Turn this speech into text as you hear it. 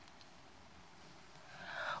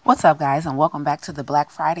What's up, guys, and welcome back to the Black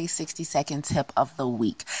Friday 60-second tip of the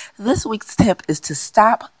week. This week's tip is to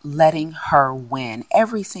stop letting her win.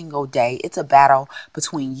 Every single day, it's a battle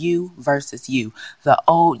between you versus you. The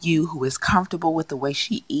old you who is comfortable with the way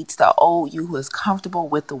she eats, the old you who is comfortable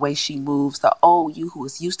with the way she moves, the old you who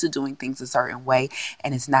is used to doing things a certain way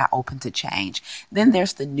and is not open to change. Then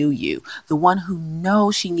there's the new you, the one who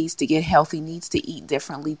knows she needs to get healthy, needs to eat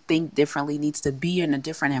differently, think differently, needs to be in a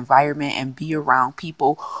different environment and be around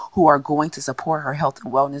people who are going to support her health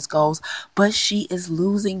and wellness goals, but she is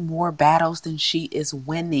losing more battles than she is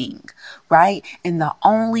winning, right? And the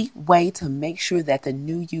only way to make sure that the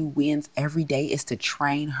new you wins every day is to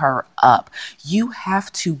train her up. You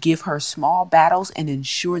have to give her small battles and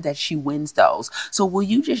ensure that she wins those. So will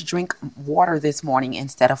you just drink water this morning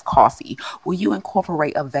instead of coffee? Will you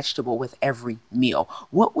incorporate a vegetable with every meal?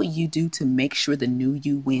 What will you do to make sure the new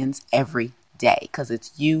you wins every day? Because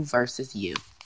it's you versus you.